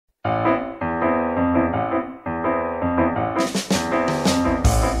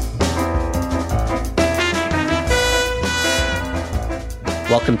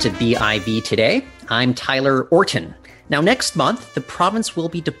welcome to BIV Today. I'm Tyler Orton. Now, next month, the province will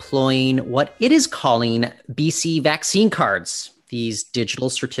be deploying what it is calling BC vaccine cards. These digital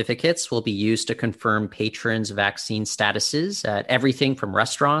certificates will be used to confirm patrons' vaccine statuses at everything from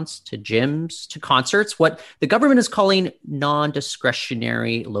restaurants to gyms to concerts, what the government is calling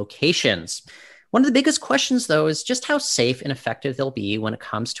non-discretionary locations. One of the biggest questions, though, is just how safe and effective they'll be when it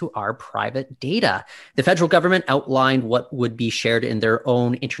comes to our private data. The federal government outlined what would be shared in their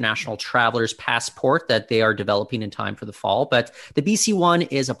own international traveler's passport that they are developing in time for the fall. But the BC one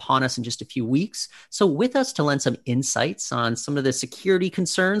is upon us in just a few weeks. So with us to lend some insights on some of the security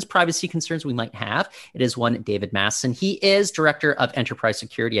concerns, privacy concerns we might have, it is one David Masson. He is Director of Enterprise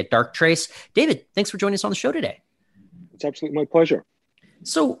Security at Darktrace. David, thanks for joining us on the show today. It's absolutely my pleasure.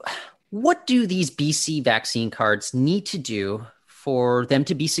 So what do these BC vaccine cards need to do for them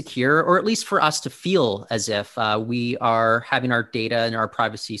to be secure, or at least for us to feel as if we are having our data and our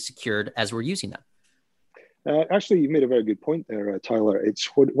privacy secured as we're using them? Actually, you made a very good point there, Tyler. It's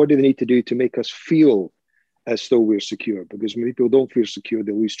what do they need to do to make us feel as though we're secure? Because when people don't feel secure,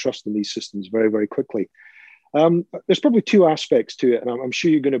 they lose trust in these systems very, very quickly. There's probably two aspects to it, and I'm sure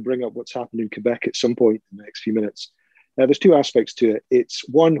you're going to bring up what's happened in Quebec at some point in the next few minutes. There's two aspects to it. It's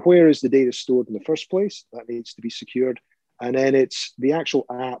one, where is the data stored in the first place? That needs to be secured. And then it's the actual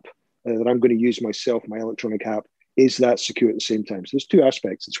app that I'm going to use myself, my electronic app, is that secure at the same time? So there's two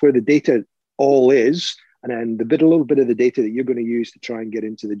aspects. It's where the data all is, and then a little bit of the data that you're going to use to try and get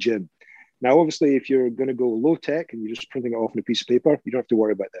into the gym. Now, obviously, if you're going to go low tech and you're just printing it off on a piece of paper, you don't have to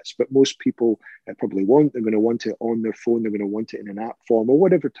worry about this. But most people probably won't. They're going to want it on their phone. They're going to want it in an app form or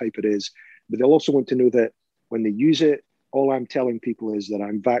whatever type it is. But they'll also want to know that when they use it, all I'm telling people is that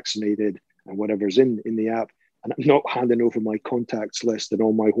I'm vaccinated and whatever's in the app, and I'm not handing over my contacts list and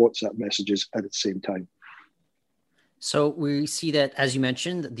all my WhatsApp messages at the same time. So we see that, as you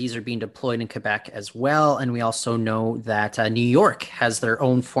mentioned, these are being deployed in Quebec as well. And we also know that New York has their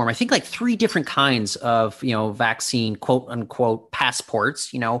own form. I think like 3 different kinds of, vaccine, quote unquote,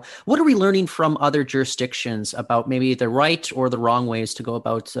 passports. What are we learning from other jurisdictions about maybe the right or the wrong ways to go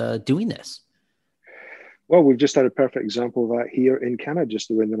about doing this? Well, we've just had a perfect example of that here in Canada just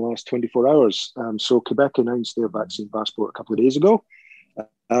in the last 24 hours. So Quebec announced their vaccine passport a couple of days ago.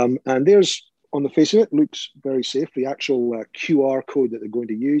 And there's, on the face of it, looks very safe. The actual QR code that they're going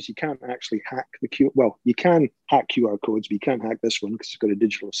to use, you can't actually hack you can hack QR codes, but you can't hack this one because it's got a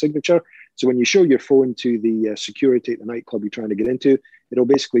digital signature. So when you show your phone to the security at the nightclub you're trying to get into, it'll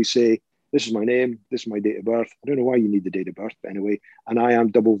basically say, this is my name, this is my date of birth. I don't know why you need the date of birth, but anyway, and I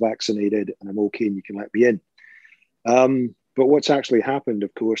am double vaccinated and I'm okay and you can let me in. But what's actually happened,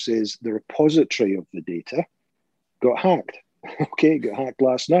 of course, is the repository of the data got hacked. Okay, it got hacked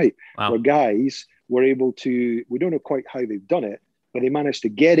last night. Wow. Where guys were able to, we don't know quite how they've done it, but they managed to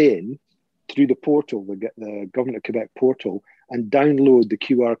get in through the portal, the Government of Quebec portal, and download the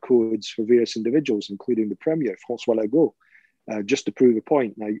QR codes for various individuals, including the Premier, François Legault. Just to prove a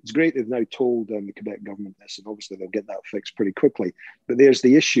point. Now, it's great they've now told the Quebec government this, and obviously they'll get that fixed pretty quickly. But there's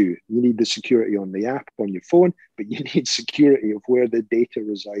the issue. You need the security on the app, on your phone, but you need security of where the data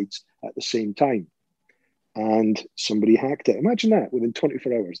resides at the same time. And somebody hacked it. Imagine that. Within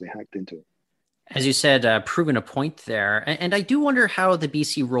 24 hours, they hacked into it. As you said, proving a point there. And I do wonder how the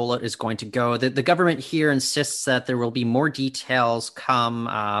BC rollout is going to go. The government here insists that there will be more details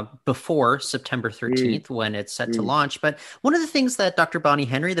come before September 13th when it's set to launch. But one of the things that Dr. Bonnie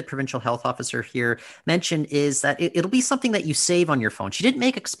Henry, the provincial health officer here, mentioned is that it'll be something that you save on your phone. She didn't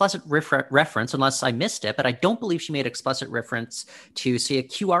make explicit reference, unless I missed it, but I don't believe she made explicit reference to, say, a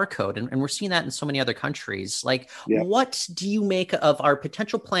QR code. And we're seeing that in so many other countries. What do you make of our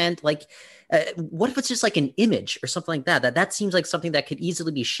potential plan? What if it's just like an image or something like that? That seems like something that could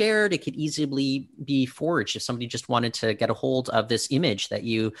easily be shared. It could easily be forged if somebody just wanted to get a hold of this image that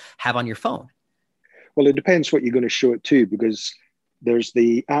you have on your phone. Well, it depends what you're going to show it to, because there's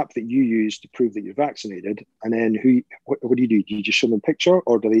the app that you use to prove that you're vaccinated. And then what do? Do you just show them a picture,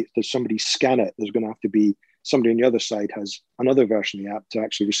 or does somebody scan it? There's going to have to be somebody on the other side has another version of the app to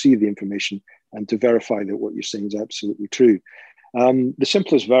actually receive the information and to verify that what you're saying is absolutely true. The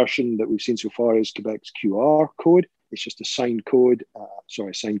simplest version that we've seen so far is Quebec's QR code. It's just a signed code,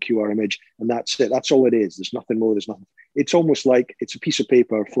 signed QR image, and that's it. That's all it is. There's nothing more. There's nothing. It's almost like it's a piece of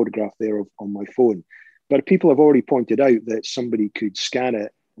paper photograph there on my phone. But people have already pointed out that somebody could scan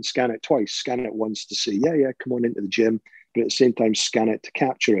it and scan it twice. Scan it once to say, yeah, come on into the gym, but at the same time scan it to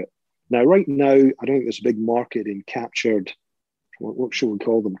capture it. Now, right now, I don't think there's a big market in captured, what should we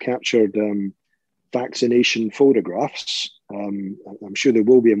call them? Captured vaccination photographs. I'm sure there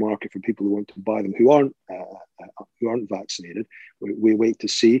will be a market for people who want to buy them who aren't who aren't vaccinated. We wait to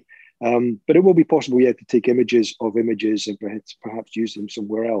see. But it will be possible yet to take images of images and perhaps use them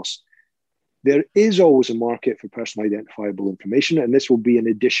somewhere else. There is always a market for personal identifiable information, and this will be in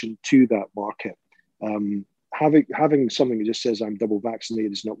addition to that market. Having something that just says I'm double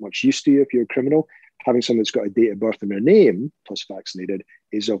vaccinated is not much use to you if you're a criminal. Having something that's got a date of birth and their name plus vaccinated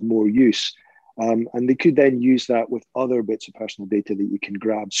is of more use. And they could then use that with other bits of personal data that you can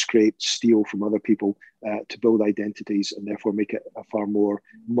grab, scrape, steal from other people to build identities and therefore make it a far more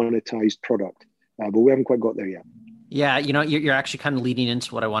monetized product. But we haven't quite got there yet. Yeah, you're actually kind of leading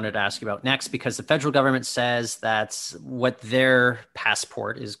into what I wanted to ask you about next, because the federal government says that what their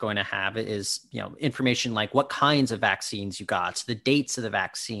passport is going to have is, information like what kinds of vaccines you got, the dates of the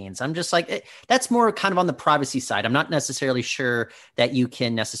vaccines. I'm just like, that's more kind of on the privacy side. I'm not necessarily sure that you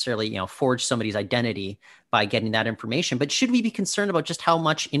can necessarily, forge somebody's identity by getting that information. But should we be concerned about just how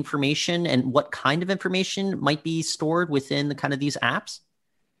much information and what kind of information might be stored within the kind of these apps?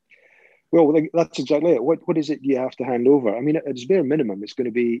 Well, that's exactly it. What is it you have to hand over? I mean, at its bare minimum, it's going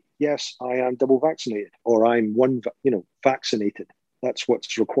to be, yes, I am double vaccinated, or I'm vaccinated. That's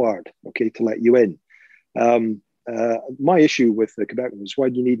what's required, okay, to let you in. My issue with the Quebec was, why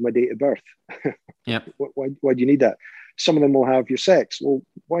do you need my date of birth? Yeah. Why do you need that? Some of them will have your sex. Well,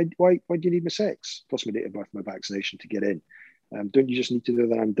 why do you need my sex plus my date of birth, my vaccination to get in? Don't you just need to know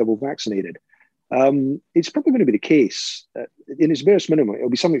that I'm double vaccinated? It's probably going to be the case in its barest minimum. It'll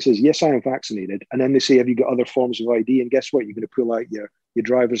be something that says, yes, I am vaccinated. And then they say, have you got other forms of ID? And guess what? You're going to pull out your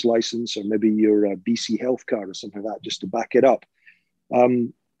driver's license or maybe your BC health card or something like that just to back it up.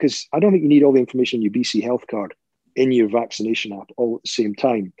 Because I don't think you need all the information on your BC health card in your vaccination app all at the same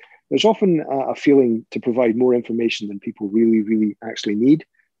time. There's often a feeling to provide more information than people really, really actually need.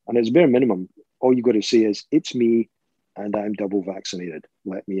 And at its bare minimum, all you've got to say is, it's me and I'm double vaccinated.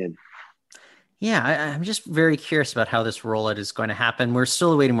 Let me in. Yeah, I'm just very curious about how this rollout is going to happen. We're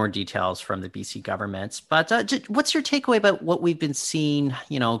still awaiting more details from the BC government. But what's your takeaway about what we've been seeing,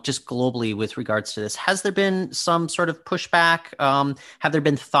 just globally with regards to this? Has there been some sort of pushback? Have there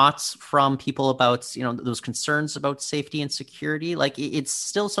been thoughts from people about, those concerns about safety and security? Like, it's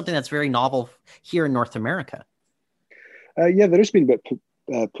still something that's very novel here in North America. Yeah, there has been a bit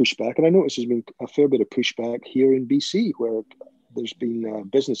pushback. And I notice there's been a fair bit of pushback here in BC, where there's been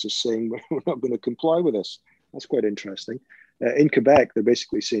businesses saying we're not going to comply with this. That's quite interesting. In Quebec, they're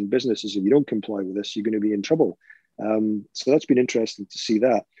basically saying businesses, if you don't comply with this, you're going to be in trouble. So that's been interesting to see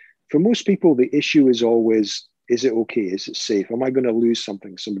that. For most people, the issue is always, is it okay? Is it safe? Am I going to lose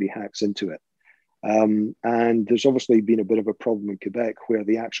something? Somebody hacks into it. And there's obviously been a bit of a problem in Quebec where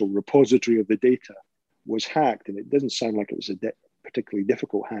the actual repository of the data was hacked. And it doesn't sound like it was a particularly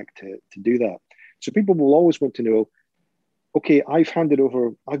difficult hack to do that. So people will always want to know, okay, I've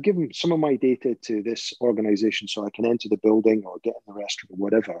given some of my data to this organization so I can enter the building or get in the restroom or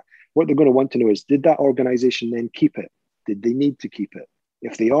whatever. What they're going to want to know is, did that organization then keep it? Did they need to keep it?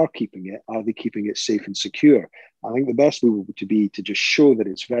 If they are keeping it, are they keeping it safe and secure? I think the best way would be to just show that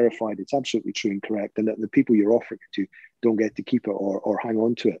it's verified, it's absolutely true and correct, and that the people you're offering it to don't get to keep it or hang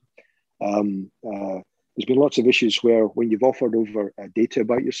on to it. There's been lots of issues where when you've offered over data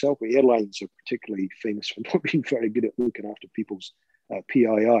about yourself, airlines are particularly famous for not being very good at looking after people's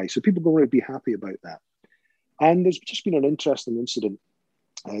PII. So people are going to be happy about that. And there's just been an interesting incident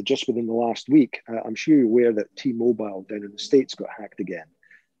just within the last week. I'm sure you're aware that T-Mobile down in the States got hacked again.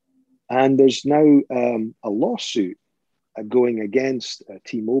 And there's now a lawsuit going against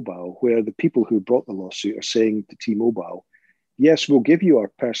T-Mobile, where the people who brought the lawsuit are saying to T-Mobile, yes, we'll give you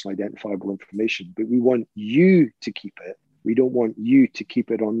our personal identifiable information, but we want you to keep it. We don't want you to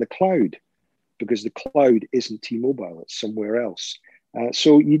keep it on the cloud, because the cloud isn't T-Mobile, it's somewhere else.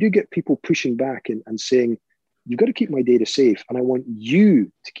 So you do get people pushing back and saying, you've got to keep my data safe, and I want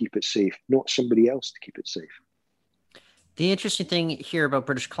you to keep it safe, not somebody else to keep it safe. The interesting thing here about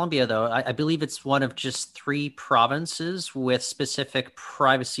British Columbia, though, I believe it's one of just 3 provinces with specific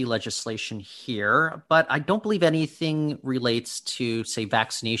privacy legislation here, but I don't believe anything relates to, say,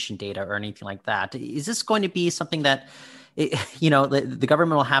 vaccination data or anything like that. Is this going to be something that, the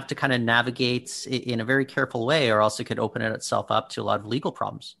government will have to kind of navigate in a very careful way, or else it could open itself up to a lot of legal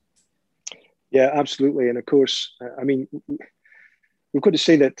problems? Yeah, absolutely. And of course, we've got to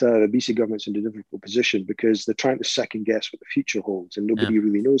say that the BC government's in a difficult position because they're trying to second guess what the future holds, and nobody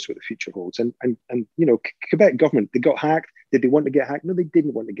really knows what the future holds. And Quebec government, they got hacked. Did they want to get hacked? No, they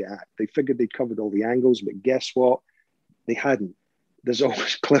didn't want to get hacked. They figured they'd covered all the angles, but guess what? They hadn't. There's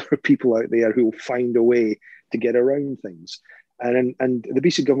always clever people out there who will find a way to get around things. And the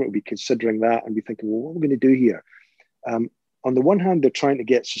BC government will be considering that and be thinking, well, what are we going to do here? on the one hand, they're trying to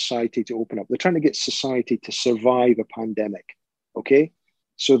get society to open up. They're trying to get society to survive a pandemic, okay?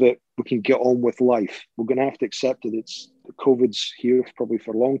 So that we can get on with life. We're going to have to accept that COVID's here probably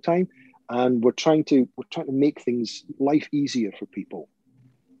for a long time. And we're trying to make life easier for people.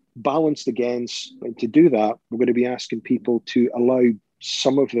 Balanced against, and to do that, we're going to be asking people to allow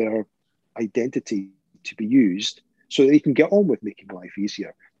some of their identity to be used so that they can get on with making life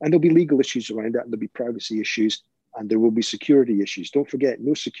easier. And there'll be legal issues around that, and there'll be privacy issues, and there will be security issues. Don't forget,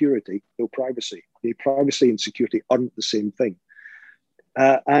 no security, no privacy. Privacy and security aren't the same thing.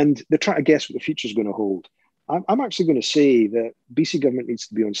 And they're trying to guess what the future is going to hold. I'm actually going to say that BC government needs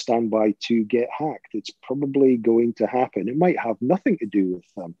to be on standby to get hacked. It's probably going to happen. It might have nothing to do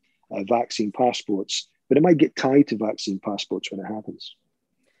with vaccine passports, but it might get tied to vaccine passports when it happens.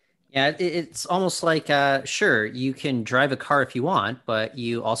 Yeah, it's almost like, sure, you can drive a car if you want, but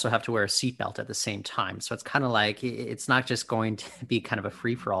you also have to wear a seatbelt at the same time. So it's kind of like, it's not just going to be kind of a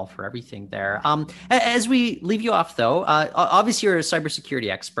free-for-all for everything there. As we leave you off, though, obviously you're a cybersecurity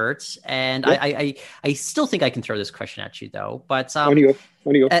expert, and yeah. I still think I can throw this question at you, though. But on you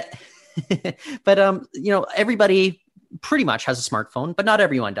go. But everybody pretty much has a smartphone, but not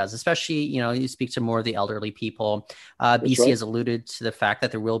everyone does, especially, you speak to more of the elderly people. BC right. has alluded to the fact that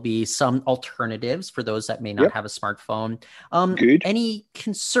there will be some alternatives for those that may not have a smartphone. Any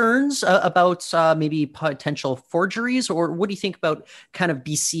concerns about maybe potential forgeries, or what do you think about kind of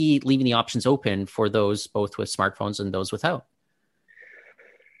BC leaving the options open for those both with smartphones and those without?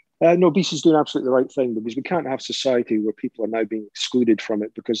 No, BC's doing absolutely the right thing, because we can't have society where people are now being excluded from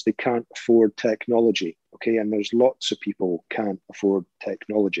it because they can't afford technology. Okay, and there's lots of people who can't afford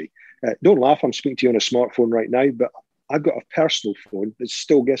technology. Don't laugh, I'm speaking to you on a smartphone right now, but I've got a personal phone. It's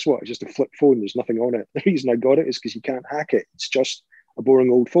still, guess what? It's just a flip phone. There's nothing on it. The reason I got it is because you can't hack it. It's just a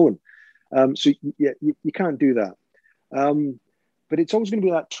boring old phone. So yeah, you can't do that. But it's always going to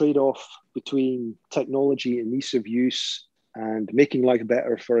be that trade-off between technology and ease of use and making life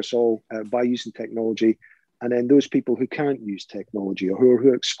better for us all by using technology, and then those people who can't use technology, or who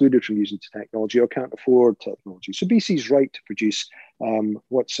are excluded from using technology, or can't afford technology. So BC's right to produce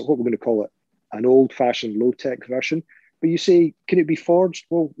what we're going to call it, an old-fashioned low-tech version. But you say, can it be forged?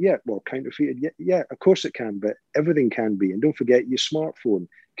 Well, yeah. Well, counterfeited? Yeah, of course it can, but everything can be. And don't forget, your smartphone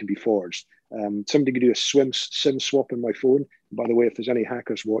can be forged. Somebody could do a SIM swap on my phone. By the way, if there's any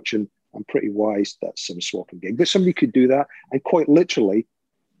hackers watching, I'm pretty wise to that SIM swapping gig. But somebody could do that and quite literally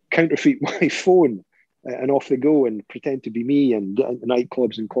counterfeit my phone, and off they go and pretend to be me and get into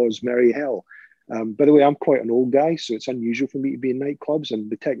nightclubs and cause merry hell. By the way, I'm quite an old guy, so it's unusual for me to be in nightclubs, and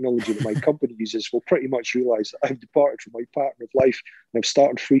the technology that my company uses will pretty much realise that I've departed from my pattern of life and I've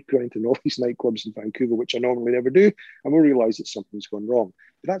started frequenting all these nightclubs in Vancouver, which I normally never do, and we'll realise that something's gone wrong.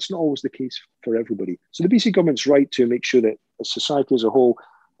 But that's not always the case for everybody. So the BC government's right to make sure that society as a whole,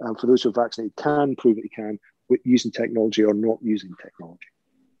 for those who are vaccinated, can prove that they can with using technology or not using technology.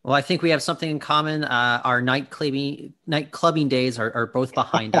 Well, I think we have something in common. Our night clubbing days are both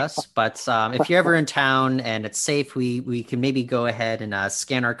behind us. But if you're ever in town and it's safe, we can maybe go ahead and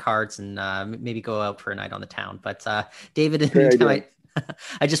scan our cards and maybe go out for a night on the town. But David, in the meantime,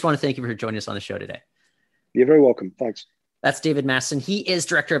 I just want to thank you for joining us on the show today. You're very welcome. Thanks. That's David Masson. He is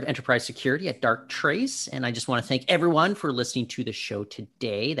Director of Enterprise Security at Darktrace. And I just want to thank everyone for listening to the show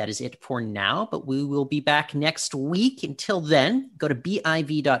today. That is it for now, but we will be back next week. Until then, go to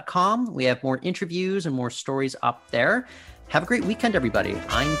BIV.com. We have more interviews and more stories up there. Have a great weekend, everybody.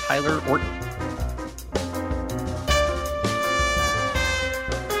 I'm Tyler Orton.